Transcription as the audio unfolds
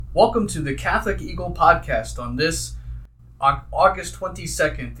Welcome to the Catholic Eagle podcast on this August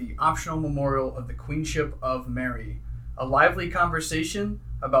 22nd, the optional memorial of the Queenship of Mary, a lively conversation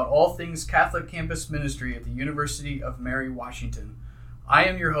about all things Catholic Campus Ministry at the University of Mary, Washington. I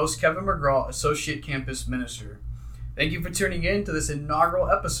am your host, Kevin McGraw, Associate Campus Minister. Thank you for tuning in to this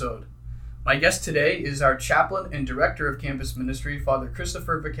inaugural episode. My guest today is our chaplain and director of Campus Ministry, Father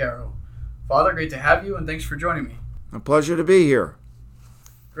Christopher Vaccaro. Father, great to have you, and thanks for joining me. A pleasure to be here.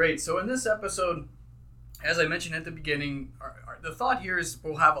 Great. So in this episode, as I mentioned at the beginning, the thought here is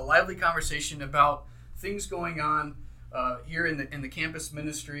we'll have a lively conversation about things going on here in the campus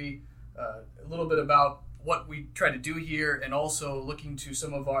ministry, a little bit about what we try to do here, and also looking to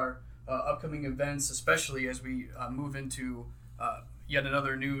some of our upcoming events, especially as we move into yet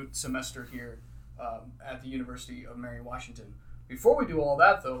another new semester here at the University of Mary, Washington. Before we do all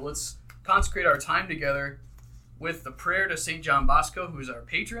that, though, let's consecrate our time together with the prayer to St. John Bosco, who is our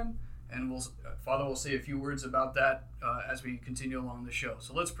patron, and Father will say a few words about that as we continue along the show.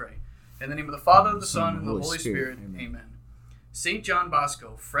 So let's pray. In the name of the Father, the Son, and the Holy Spirit. Amen. St. John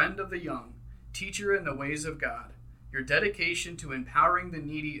Bosco, friend of the young, teacher in the ways of God, your dedication to empowering the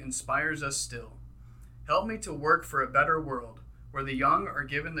needy inspires us still. Help me to work for a better world, where the young are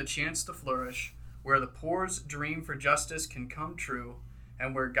given the chance to flourish, where the poor's dream for justice can come true,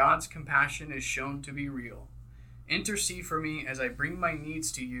 and where God's compassion is shown to be real. Intercede for me as I bring my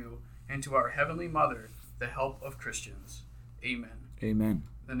needs to you and to our Heavenly Mother, the help of Christians. Amen. Amen.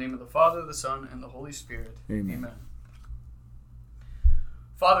 In the name of the Father, the Son, and the Holy Spirit. Amen. Amen.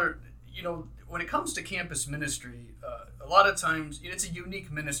 Father, when it comes to campus ministry, a lot of times it's a unique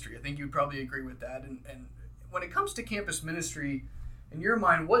ministry. I think you'd probably agree with that. And when it comes to campus ministry, in your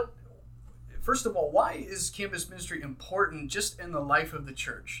mind, first of all, why is campus ministry important just in the life of the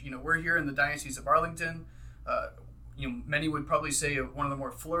church? We're here in the Diocese of Arlington. Many would probably say one of the more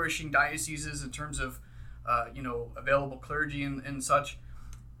flourishing dioceses in terms of, available clergy and such.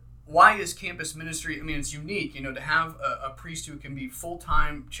 Why is campus ministry? It's unique, to have a priest who can be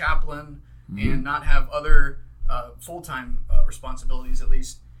full-time chaplain and not have other full-time responsibilities, at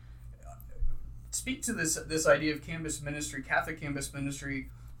least. Speak to this idea of campus ministry, Catholic campus ministry,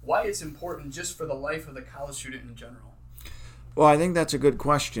 why it's important just for the life of the college student in general. Well, I think that's a good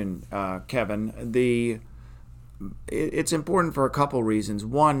question, Kevin. It's important for a couple reasons.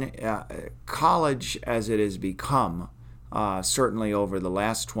 One, college as it has become, certainly over the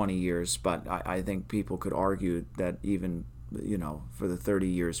last 20 years, but I think people could argue that even, for the 30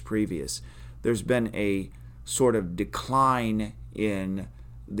 years previous, there's been a sort of decline in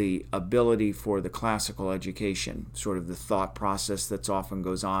the ability for the classical education, sort of the thought process that's often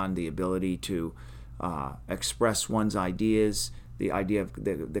goes on, the ability to express one's ideas, the idea of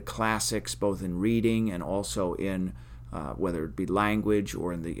the classics, both in reading and also in whether it be language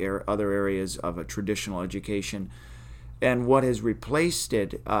or in the other areas of a traditional education. And what has replaced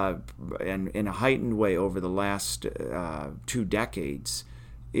it and in a heightened way over the last 2 decades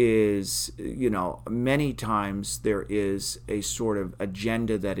is, many times there is a sort of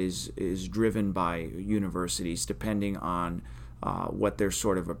agenda that is driven by universities depending on what their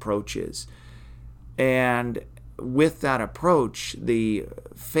sort of approach is. And with that approach, the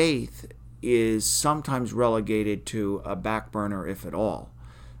faith is sometimes relegated to a back burner, if at all.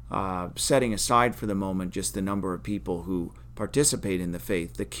 Setting aside for the moment just the number of people who participate in the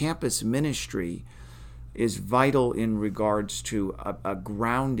faith, the campus ministry is vital in regards to a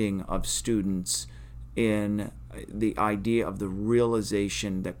grounding of students in the idea of the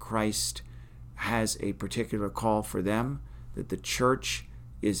realization that Christ has a particular call for them, that the church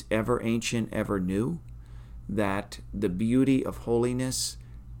is ever ancient, ever new, that the beauty of holiness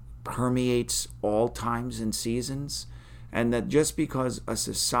permeates all times and seasons, and that just because a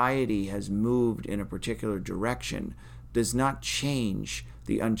society has moved in a particular direction does not change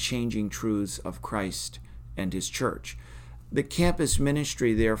the unchanging truths of Christ and His church. The campus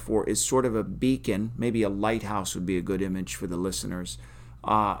ministry, therefore, is sort of a beacon, maybe a lighthouse would be a good image for the listeners,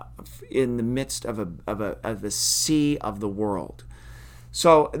 in the midst of a sea of the world.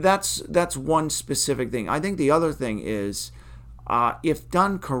 So that's one specific thing. I think the other thing is, if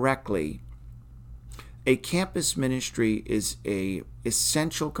done correctly, a campus ministry is a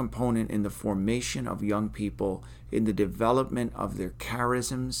essential component in the formation of young people, in the development of their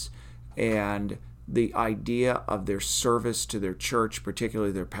charisms, and the idea of their service to their church,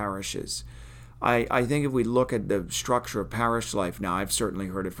 particularly their parishes. I think if we look at the structure of parish life now, I've certainly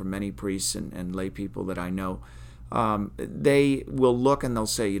heard it from many priests and lay people that I know, they will look and they'll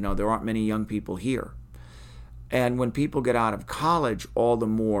say, there aren't many young people here. And when people get out of college, all the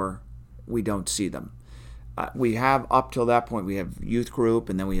more we don't see them. We have, up till that point, we have youth group,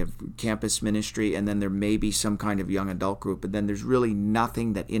 and then we have campus ministry, and then there may be some kind of young adult group, but then there's really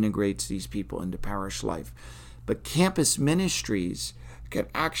nothing that integrates these people into parish life. But campus ministries can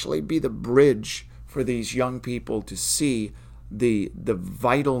actually be the bridge for these young people to see the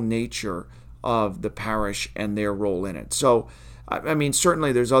vital nature of the parish and their role in it. So, I mean,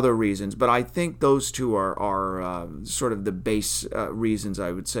 certainly there's other reasons, but I think those two are sort of the base reasons,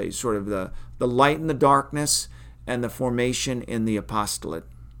 I would say, sort of the light in the darkness and the formation in the apostolate.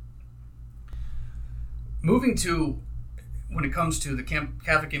 Moving to, when it comes to the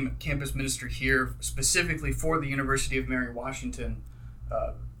Catholic Campus Ministry here, specifically for the University of Mary Washington,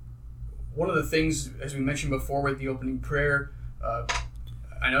 one of the things, as we mentioned before with the opening prayer,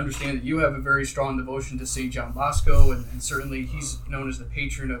 I understand that you have a very strong devotion to St. John Bosco, and certainly he's known as the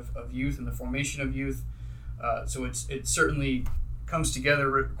patron of youth and the formation of youth. So it certainly comes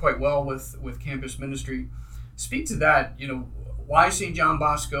together quite well with campus ministry. Speak to that, why St. John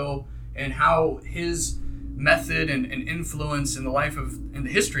Bosco and how his method and influence in the life in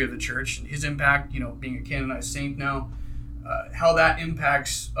the history of the church, and his impact, being a canonized saint now, how that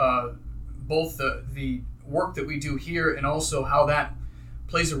impacts both the work that we do here and also how that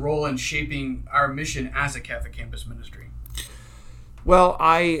plays a role in shaping our mission as a Catholic Campus Ministry. Well,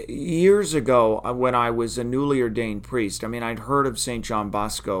 years ago, when I was a newly ordained priest, I'd heard of St. John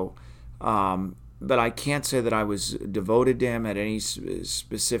Bosco, but I can't say that I was devoted to him, had any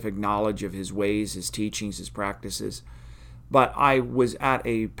specific knowledge of his ways, his teachings, his practices. But I was at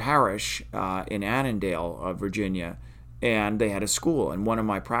a parish in Annandale, Virginia, and they had a school, and one of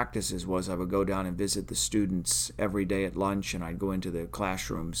my practices was I would go down and visit the students every day at lunch, and I'd go into the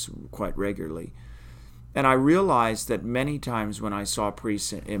classrooms quite regularly. And I realized that many times when I saw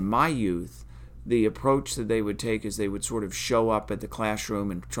priests in my youth, the approach that they would take is they would sort of show up at the classroom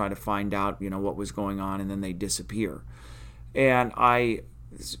and try to find out, what was going on, and then they'd disappear. And I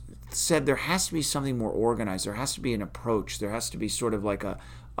said there has to be something more organized. There has to be an approach. There has to be sort of like a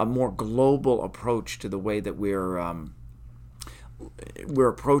more global approach to the way that we're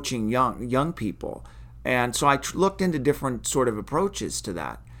approaching young people. And so I looked into different sort of approaches to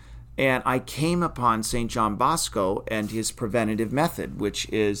that. And I came upon St. John Bosco and his preventative method, which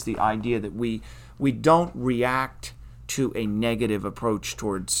is the idea that we don't react to a negative approach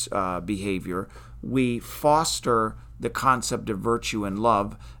towards behavior. We foster the concept of virtue and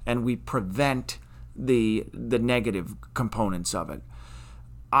love, and we prevent the negative components of it.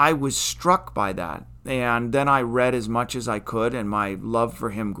 I was struck by that, and then I read as much as I could, and my love for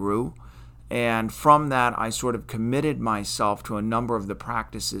him grew. And from that, I sort of committed myself to a number of the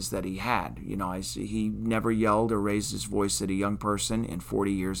practices that he had. He never yelled or raised his voice at a young person. In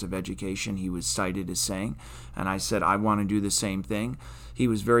 40 years of education, he was cited as saying, and I said, I want to do the same thing. He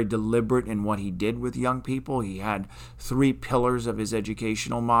was very deliberate in what he did with young people. He had 3 pillars of his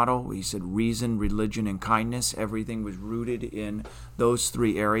educational model. He said reason, religion, and kindness. Everything was rooted in those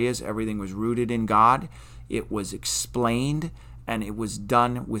 3 areas. Everything was rooted in God. It was explained, and it was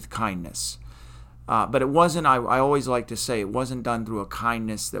done with kindness. But it wasn't, I always like to say, it wasn't done through a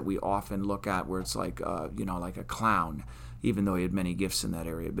kindness that we often look at where it's like, like a clown, even though he had many gifts in that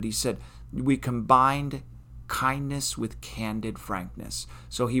area. But he said, we combined kindness with candid frankness.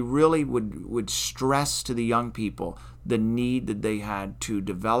 So he really would stress to the young people the need that they had to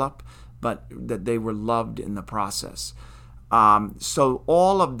develop, but that they were loved in the process. So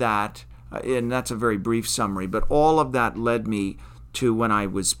all of that, and that's a very brief summary, but all of that led me to when I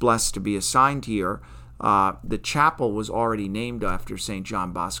was blessed to be assigned here. The chapel was already named after St.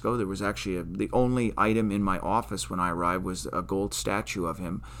 John Bosco. There was actually the only item in my office when I arrived was a gold statue of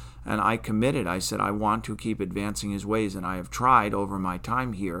him. And I committed. I said, I want to keep advancing his ways. And I have tried over my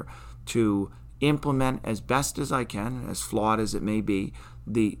time here to implement as best as I can, as flawed as it may be,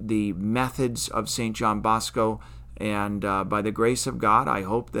 the methods of St. John Bosco. And by the grace of God, I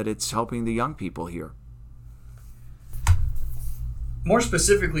hope that it's helping the young people here. More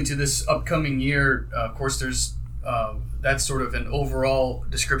specifically to this upcoming year, of course, there's that's sort of an overall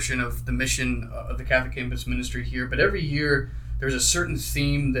description of the mission of the Catholic Campus Ministry here. But every year, there's a certain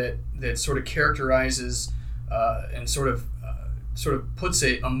theme that sort of characterizes and sort of puts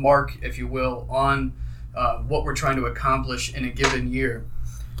a mark, if you will, on what we're trying to accomplish in a given year.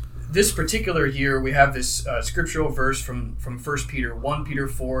 This particular year, we have this scriptural verse from 1 Peter, 1 Peter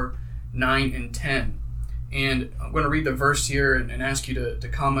 4, 9 and 10. And I'm going to read the verse here and ask you to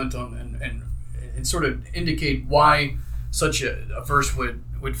comment on and sort of indicate why such a verse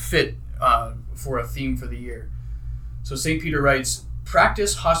would fit for a theme for the year. So St. Peter writes,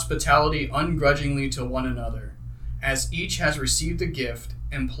 "Practice hospitality ungrudgingly to one another. As each has received a gift,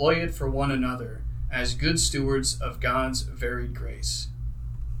 employ it for one another, as good stewards of God's varied grace?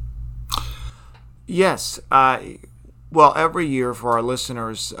 Yes. Well, every year for our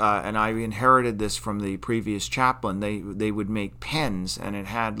listeners, and I inherited this from the previous chaplain, they would make pens, and it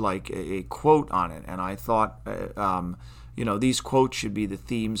had like a quote on it. And I thought, these quotes should be the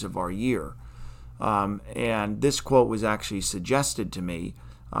themes of our year. And this quote was actually suggested to me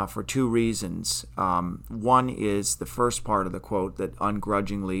for two reasons. One is the first part of the quote, that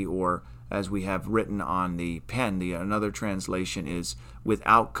ungrudgingly, or as we have written on the pen, another translation is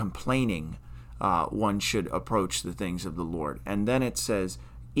without complaining, one should approach the things of the Lord. And then it says,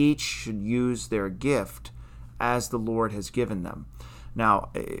 each should use their gift as the Lord has given them. Now,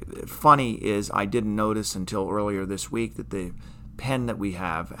 funny is I didn't notice until earlier this week that the pen that we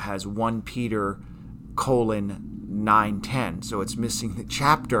have has 1 Peter 9:10, so it's missing the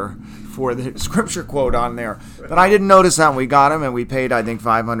chapter for the scripture quote on there. But I didn't notice that when we got them, and we paid, I think,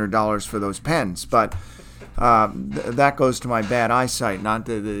 $500 for those pens. But that goes to my bad eyesight, not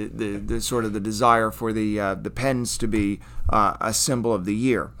the sort of the desire for the pens to be a symbol of the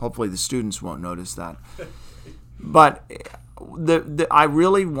year. Hopefully the students won't notice that. But I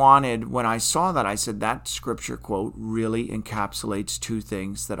really wanted, when I saw that, I said that scripture quote really encapsulates two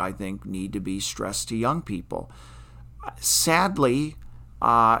things that I think need to be stressed to young people. Sadly,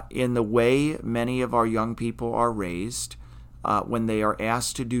 in the way many of our young people are raised, when they are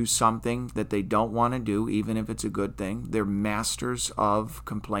asked to do something that they don't want to do, even if it's a good thing, they're masters of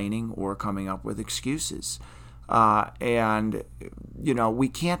complaining or coming up with excuses. And we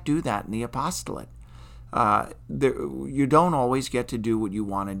can't do that in the apostolate. You don't always get to do what you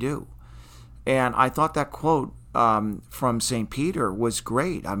want to do. And I thought that quote from St. Peter was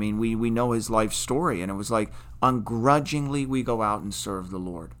great. I mean, we know his life story, and it was like, ungrudgingly we go out and serve the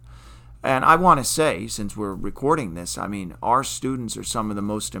Lord. And I want to say, since we're recording this, I mean, our students are some of the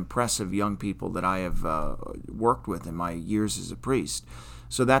most impressive young people that I have worked with in my years as a priest.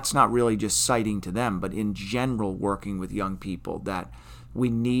 So that's not really just citing to them, but in general working with young people, that we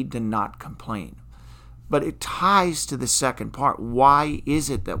need to not complain. But it ties to the second part. Why is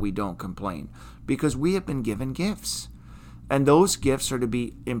it that we don't complain? Because we have been given gifts. And those gifts are to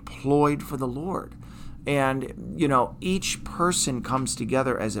be employed for the Lord. And, each person comes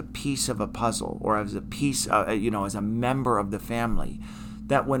together as a piece of a puzzle, or as a piece, as a member of the family,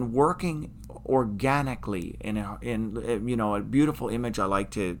 that when working organically in a beautiful image I like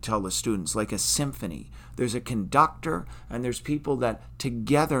to tell the students, like a symphony. There's a conductor, and there's people that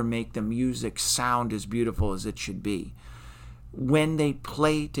together make the music sound as beautiful as it should be. When they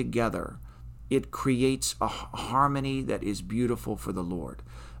play together, it creates a harmony that is beautiful for the Lord.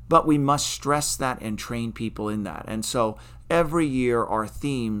 But we must stress that and train people in that. And so every year our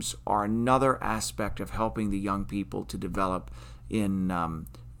themes are another aspect of helping the young people to develop in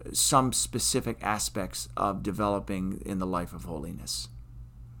some specific aspects of developing in the life of holiness.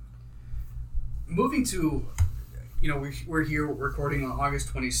 Moving to, we're here recording on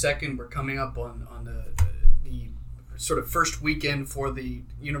August 22nd. We're coming up on the sort of first weekend for the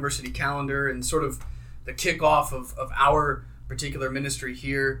university calendar, and sort of the kickoff of our particular ministry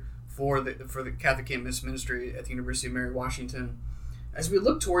here for the Catholic Campus MInistry at the University of Mary Washington. As we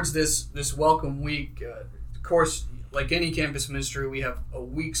look towards this welcome week, of course, like any campus ministry, we have a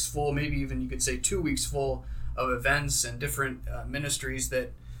week's full, maybe even you could say 2 weeks full of events and different ministries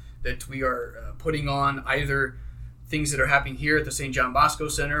that we are putting on, either things that are happening here at the St. John Bosco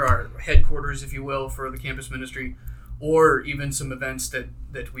Center, our headquarters, if you will, for the campus ministry, or even some events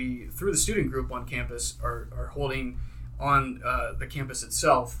that we, through the student group on campus, are holding on the campus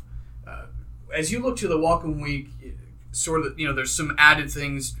itself. As you look to the welcome week, sort of, there's some added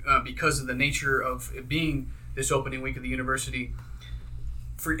things because of the nature of it being this opening week of the university.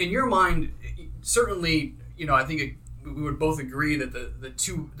 In your mind, certainly, I think we would both agree that the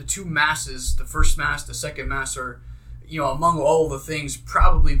two masses, the first mass, the second mass, are, among all the things,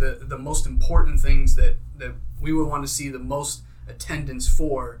 probably the most important things that we would want to see the most attendance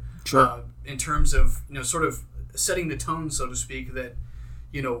for. Sure. In terms of, sort of setting the tone, so to speak, that,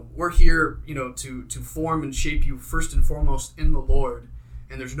 we're here, to form and shape you first and foremost in the Lord,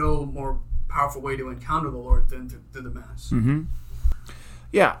 and there's no more powerful way to encounter the Lord than through the Mass. Mm-hmm.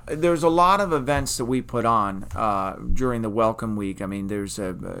 Yeah, there's a lot of events that we put on during the Welcome Week. I mean, there's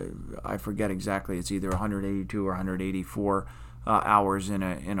I forget exactly, it's either 182 or 184 hours in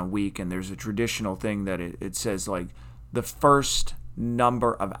a week, and there's a traditional thing that it says, like, the first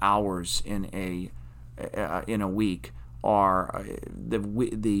number of hours in a week are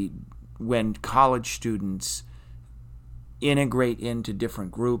when college students integrate into different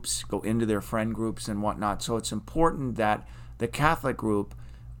groups, go into their friend groups and whatnot. So it's important that the Catholic group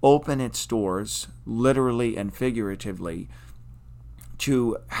open its doors, literally and figuratively,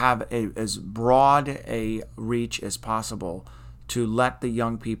 to have as broad a reach as possible to let the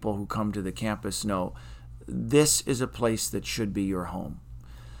young people who come to the campus know this is a place that should be your home.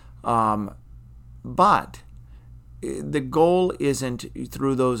 But the goal isn't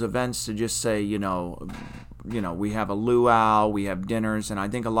through those events to just say, we have a luau, we have dinners, and I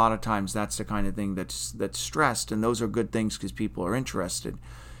think a lot of times that's the kind of thing that's stressed, and those are good things because people are interested.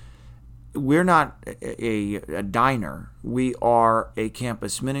 We're not a diner. We are a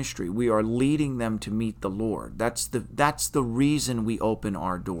campus ministry. We are leading them to meet the Lord. That's the reason we open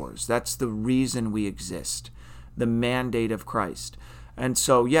our doors. That's the reason we exist, the mandate of Christ. And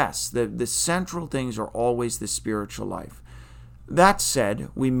so, yes, the central things are always the spiritual life. That said,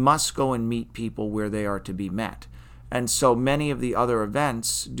 we must go and meet people where they are to be met. And so many of the other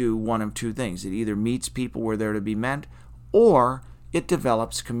events do one of two things. It either meets people where they're to be met, or it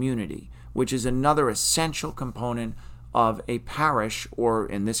develops community, which is another essential component of a parish, or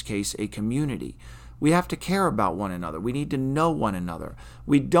in this case, a community. We have to care about one another. We need to know one another.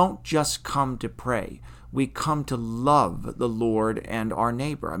 We don't just come to pray. We come to love the Lord and our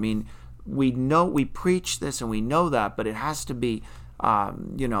neighbor. I mean, we preach this and we know that, but it has to be,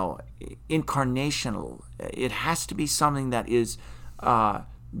 incarnational. It has to be something that is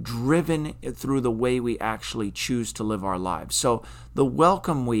driven through the way we actually choose to live our lives. So the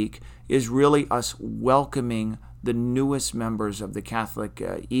Welcome Week is really us welcoming the newest members of the Catholic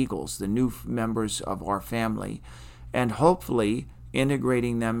Eagles, the new members of our family, and hopefully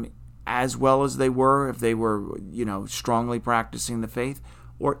integrating them as well as they were, if they were, strongly practicing the faith,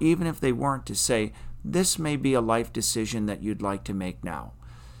 or even if they weren't, to say, this may be a life decision that you'd like to make now.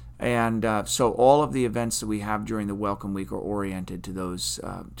 And so all of the events that we have during the Welcome Week are oriented to those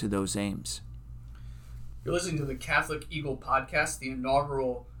aims. You're listening to the Catholic Eagle Podcast, the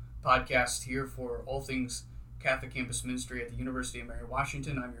inaugural podcast here for all things Catholic Campus Ministry at the University of Mary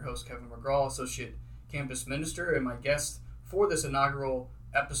Washington. I'm your host, Kevin McGraw, Associate Campus Minister, and my guest for this inaugural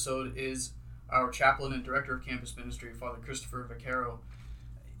episode is our chaplain and director of campus ministry, Father Christopher Vaccaro.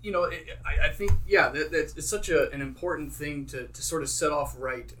 I think, it's such an important thing to sort of set off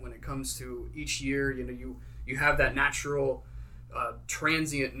right when it comes to each year. You have that natural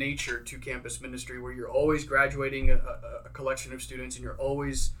transient nature to campus ministry where you're always graduating a collection of students, and you're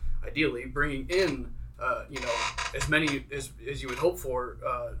always ideally bringing in as many as you would hope for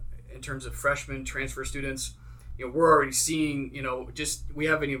in terms of freshmen, transfer students. We're already seeing,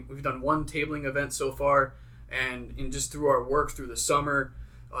 we've done one tabling event so far, and just through our work through the summer,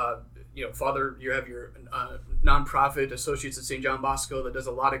 Father, you have your nonprofit Associates at St. John Bosco that does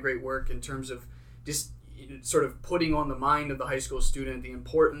a lot of great work in terms of just sort of putting on the mind of the high school student the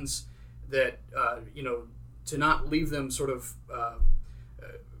importance that, to not leave them sort of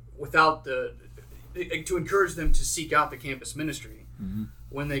without to encourage them to seek out the campus ministry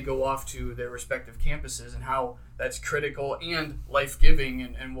when they go off to their respective campuses, and how that's critical and life-giving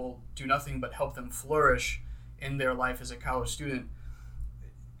and will do nothing but help them flourish in their life as a college student.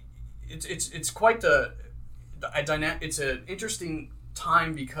 It's quite it's an interesting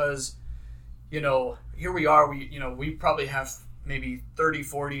time because, here we are, we probably have maybe 30,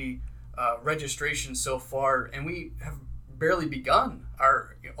 40 registrations so far, and we have barely begun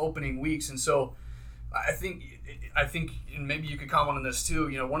our opening weeks. And so I think, and maybe you could comment on this too,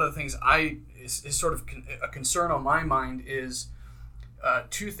 one of the things is sort of a concern on my mind is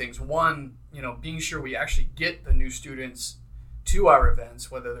two things. One, being sure we actually get the new students to our events,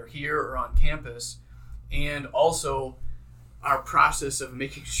 whether they're here or on campus, and also our process of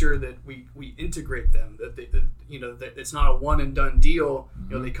making sure that we integrate them, that that it's not a one and done deal.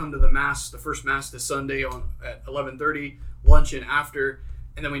 They come to the first mass this Sunday at 11:30, lunch and after,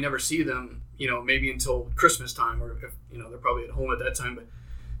 and then we never see them, maybe until Christmas time, or if they're probably at home at that time. But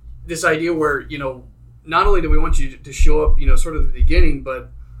this idea where not only do we want you to show up, sort of at the beginning,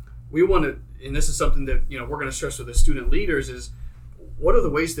 but we want to, and this is something that we're going to stress with the student leaders, is what are the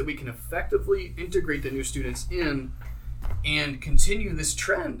ways that we can effectively integrate the new students in and continue this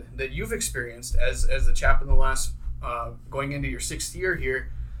trend that you've experienced as the chaplain the last going into your 6th year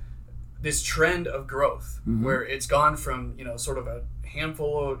here, this trend of growth, where it's gone from sort of a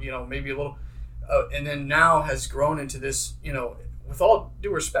handful of maybe a little and then now has grown into this, with all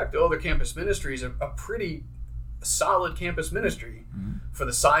due respect to other campus ministries, a pretty solid campus ministry for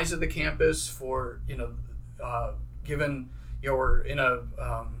the size of the campus, for given we're in a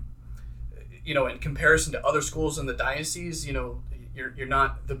in comparison to other schools in the diocese, you're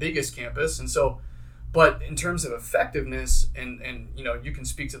not the biggest campus, and so, but in terms of effectiveness, and you can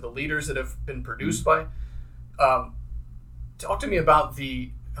speak to the leaders that have been produced by. Talk to me about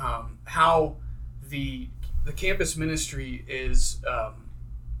the how the campus ministry is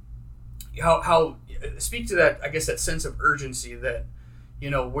how speak to that, I guess, that sense of urgency that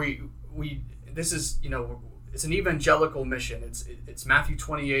we this is it's an evangelical mission. It's Matthew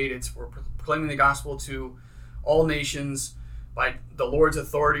 28. We're proclaiming the gospel to all nations by the Lord's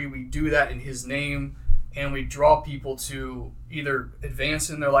authority. We do that in His name, and we draw people to either advance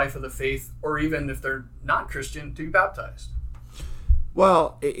in their life of the faith, or even if they're not Christian, to be baptized.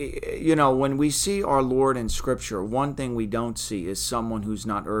 Well, when we see our Lord in Scripture, one thing we don't see is someone who's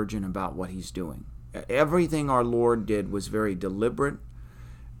not urgent about what He's doing. Everything our Lord did was very deliberate,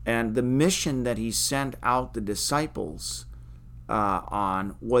 and the mission that He sent out the disciples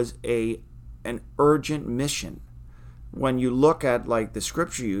on was an urgent mission. When you look at like the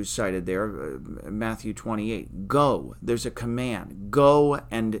scripture you cited there, Matthew 28, go. There's a command. Go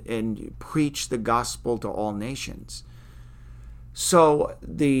and preach the gospel to all nations. So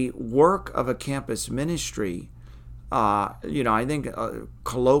the work of a campus ministry, I think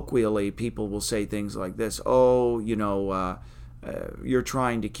colloquially people will say things like this, you're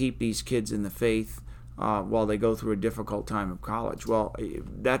trying to keep these kids in the faith while they go through a difficult time of college. Well,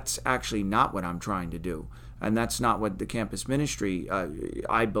 that's actually not what I'm trying to do. And that's not what the campus ministry,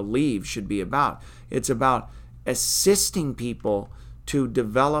 I believe, should be about. It's about assisting people to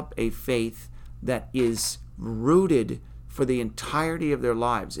develop a faith that is rooted for the entirety of their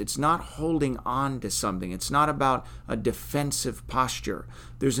lives. It's not holding on to something. It's not about a defensive posture.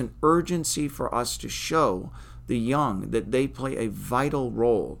 There's an urgency for us to show the young that they play a vital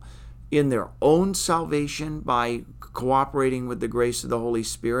role in their own salvation by cooperating with the grace of the Holy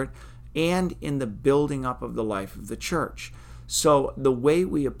Spirit, and in the building up of the life of the church. So the way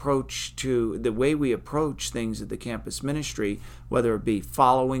we approach things at the campus ministry, whether it be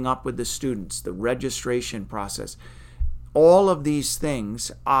following up with the students, the registration process, all of these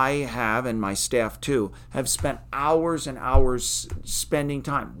things I have, and my staff too, have spent hours and hours spending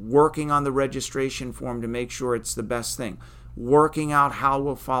time working on the registration form to make sure it's the best thing, working out how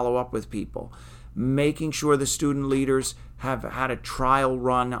we'll follow up with people, making sure the student leaders have had a trial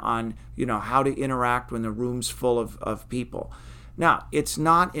run on how to interact when the room's full of people. Now, it's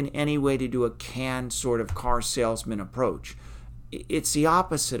not in any way to do a canned sort of car salesman approach. It's the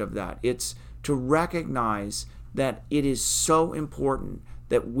opposite of that. It's to recognize that it is so important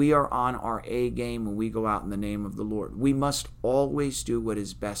that we are on our A game when we go out in the name of the Lord. We must always do what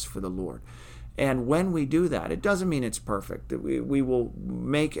is best for the Lord. And when we do that, it doesn't mean it's perfect. That we will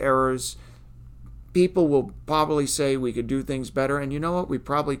make errors. People will probably say we could do things better, and you know what? We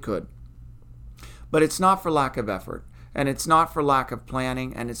probably could. But it's not for lack of effort, and it's not for lack of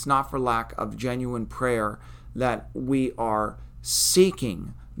planning, and it's not for lack of genuine prayer that we are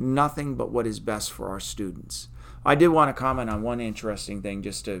seeking nothing but what is best for our students. I did want to comment on one interesting thing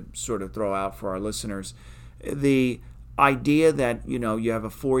just to sort of throw out for our listeners. The idea that, you have a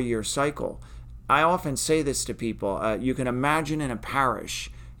 4-year cycle. I often say this to people. You can imagine in a parish,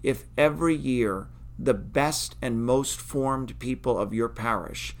 if every year the best and most formed people of your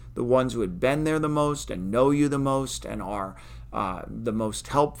parish, the ones who had been there the most and know you the most and are the most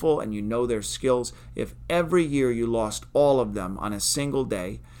helpful and you know their skills, if every year you lost all of them on a single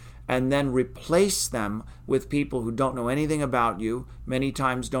day and then replace them with people who don't know anything about you, many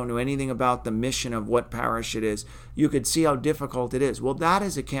times don't know anything about the mission of what parish it is, you could see how difficult it is. Well, that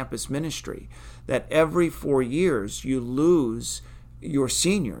is a campus ministry, that every 4 years you lose your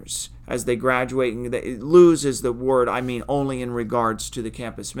seniors as they graduate. And lose is the word I mean only in regards to the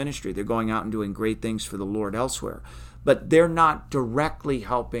campus ministry. They're going out and doing great things for the Lord elsewhere. But they're not directly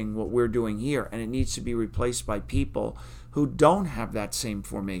helping what we're doing here, and it needs to be replaced by people who don't have that same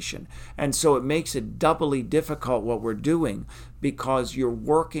formation. And so it makes it doubly difficult what we're doing, because you're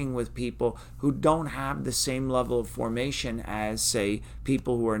working with people who don't have the same level of formation as, say,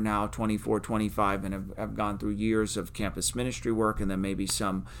 people who are now 24, 25 and have gone through years of campus ministry work and then maybe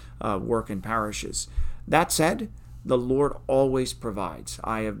some work in parishes. That said, the Lord always provides.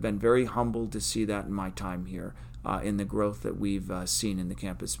 I have been very humbled to see that in my time here, in the growth that we've seen in the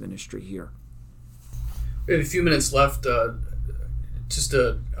campus ministry here. We have a few minutes left, just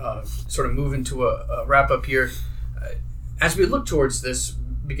to sort of move into a wrap-up here. As we look towards this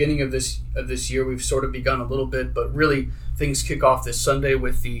beginning of this year, we've sort of begun a little bit, but really things kick off this Sunday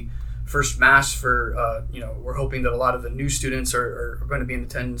with the first Mass for, we're hoping that a lot of the new students are going to be in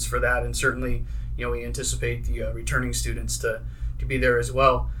attendance for that, and certainly, we anticipate the returning students to be there as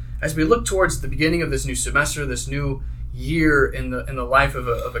well. As we look towards the beginning of this new semester, this new year in the life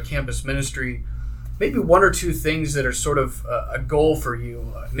of a campus ministry, maybe one or two things that are sort of a goal for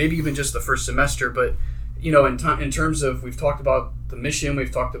you, maybe even just the first semester, but in terms of, we've talked about the mission,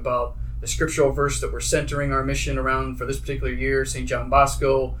 we've talked about the scriptural verse that we're centering our mission around for this particular year, St. John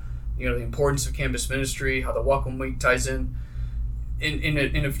Bosco, the importance of campus ministry, how the Welcome Week ties in.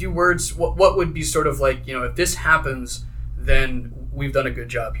 In a few words, what would be sort of like, if this happens, then we've done a good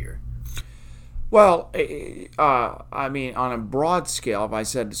job here? Well, I mean, on a broad scale, if I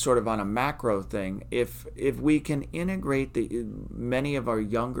said sort of on a macro thing, if we can integrate many of our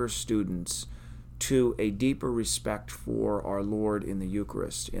younger students to a deeper respect for our Lord in the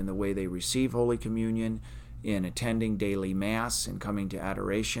Eucharist, in the way they receive Holy Communion, in attending daily Mass and coming to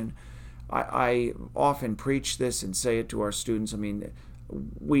adoration. I often preach this and say it to our students. I mean,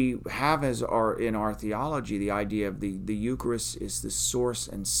 we have in our theology the idea of the Eucharist is the source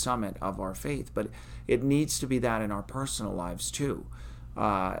and summit of our faith, but it needs to be that in our personal lives too,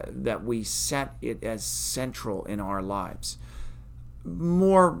 that we set it as central in our lives.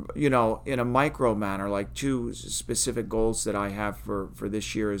 More, in a micro manner, like two specific goals that I have for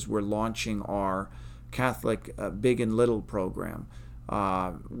this year is we're launching our Catholic Big and Little program,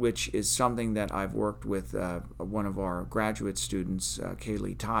 which is something that I've worked with one of our graduate students,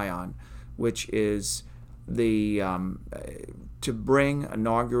 Kaylee Ty, on, which is to bring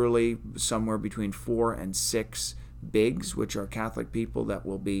inaugurally somewhere between 4 and 6 bigs, which are Catholic people that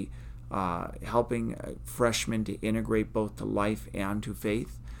will be helping freshmen to integrate both to life and to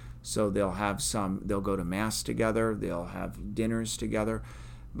faith. So they'll go to Mass together, they'll have dinners together,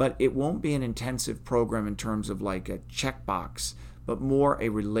 but it won't be an intensive program in terms of like a checkbox, but more a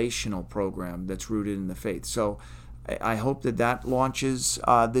relational program that's rooted in the faith. So I hope that launches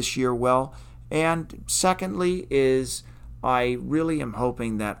this year well. And secondly is I really am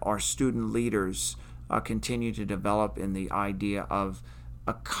hoping that our student leaders continue to develop in the idea of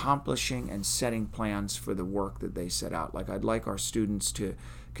accomplishing and setting plans for the work that they set out. Like, I'd like our students to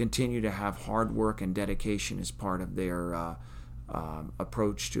continue to have hard work and dedication as part of their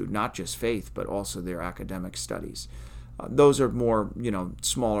approach to not just faith, but also their academic studies. Those are more,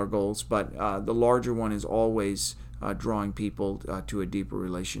 smaller goals, but the larger one is always drawing people to a deeper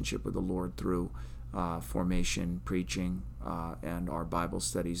relationship with the Lord through formation, preaching, and our Bible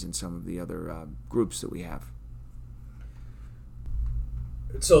studies and some of the other groups that we have.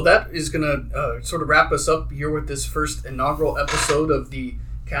 So that is going to sort of wrap us up here with this first inaugural episode of the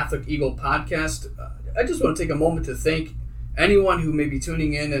Catholic Eagle podcast. I just want to take a moment to thank anyone who may be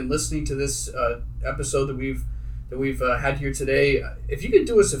tuning in and listening to this episode that we've had here today. If you could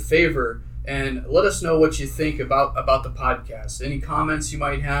do us a favor and let us know what you think about the podcast. Any comments you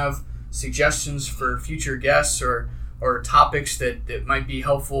might have, suggestions for future guests or topics that might be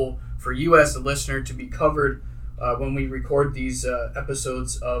helpful for you as the listener to be covered when we record these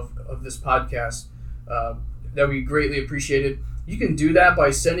episodes of this podcast, that would be greatly appreciated. You can do that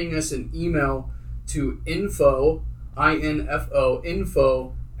by sending us an email to info at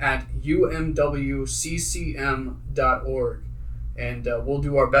umwccm.org. And we'll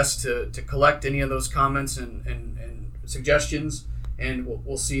do our best to collect any of those comments and suggestions, and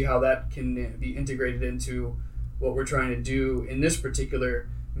we'll see how that can be integrated into what we're trying to do in this particular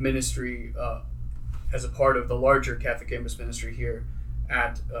ministry as a part of the larger Catholic Campus Ministry here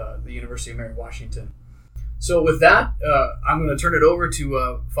at the University of Mary Washington. So with that, I'm going to turn it over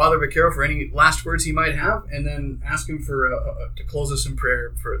to Father Vaccaro for any last words he might have, and then ask him to close us in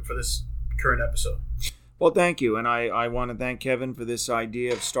prayer for this current episode. Well, thank you, and I want to thank Kevin for this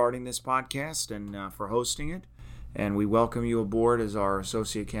idea of starting this podcast and for hosting it, and we welcome you aboard as our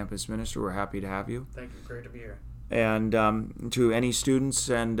Associate Campus Minister. We're happy to have you. Thank you. Great to be here. And to any students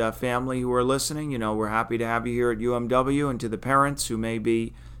and family who are listening, we're happy to have you here at UMW, and to the parents who may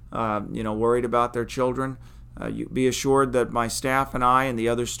be worried about their children, you be assured that my staff and I and the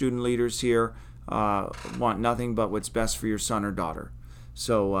other student leaders here want nothing but what's best for your son or daughter.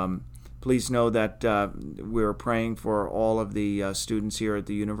 So please know that we're praying for all of the students here at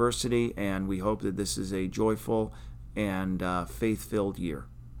the university, and we hope that this is a joyful and faith-filled year.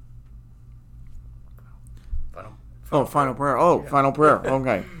 Final prayer. Yeah. Final prayer.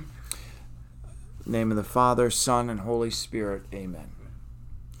 Okay. In the name of the Father, Son, and Holy Spirit. Amen.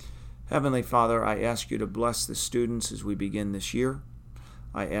 Heavenly Father, I ask you to bless the students as we begin this year.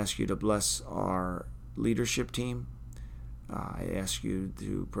 I ask you to bless our leadership team. I ask you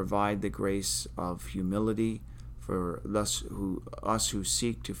to provide the grace of humility for us who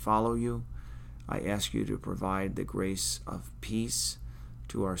seek to follow you. I ask you to provide the grace of peace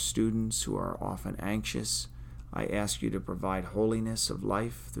to our students who are often anxious. I ask you to provide holiness of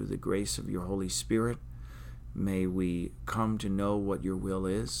life through the grace of your Holy Spirit. May we come to know what your will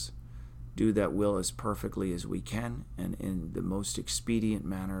is, do that will as perfectly as we can, and in the most expedient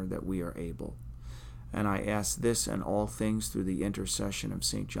manner that we are able. And I ask this and all things through the intercession of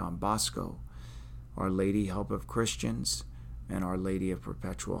St. John Bosco, Our Lady, Help of Christians, and Our Lady of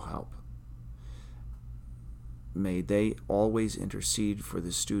Perpetual Help. May they always intercede for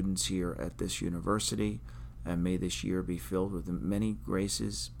the students here at this university, and may this year be filled with many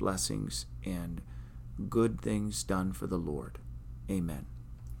graces, blessings, and good things done for the Lord. Amen.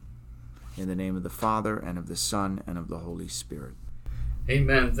 In the name of the Father, and of the Son, and of the Holy Spirit.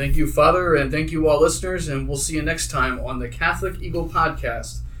 Amen. Thank you, Father, and thank you all listeners, and we'll see you next time on the Catholic Eagle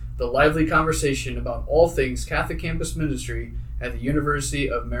Podcast, the lively conversation about all things Catholic Campus Ministry at the University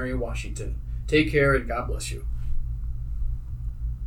of Mary Washington. Take care, and God bless you.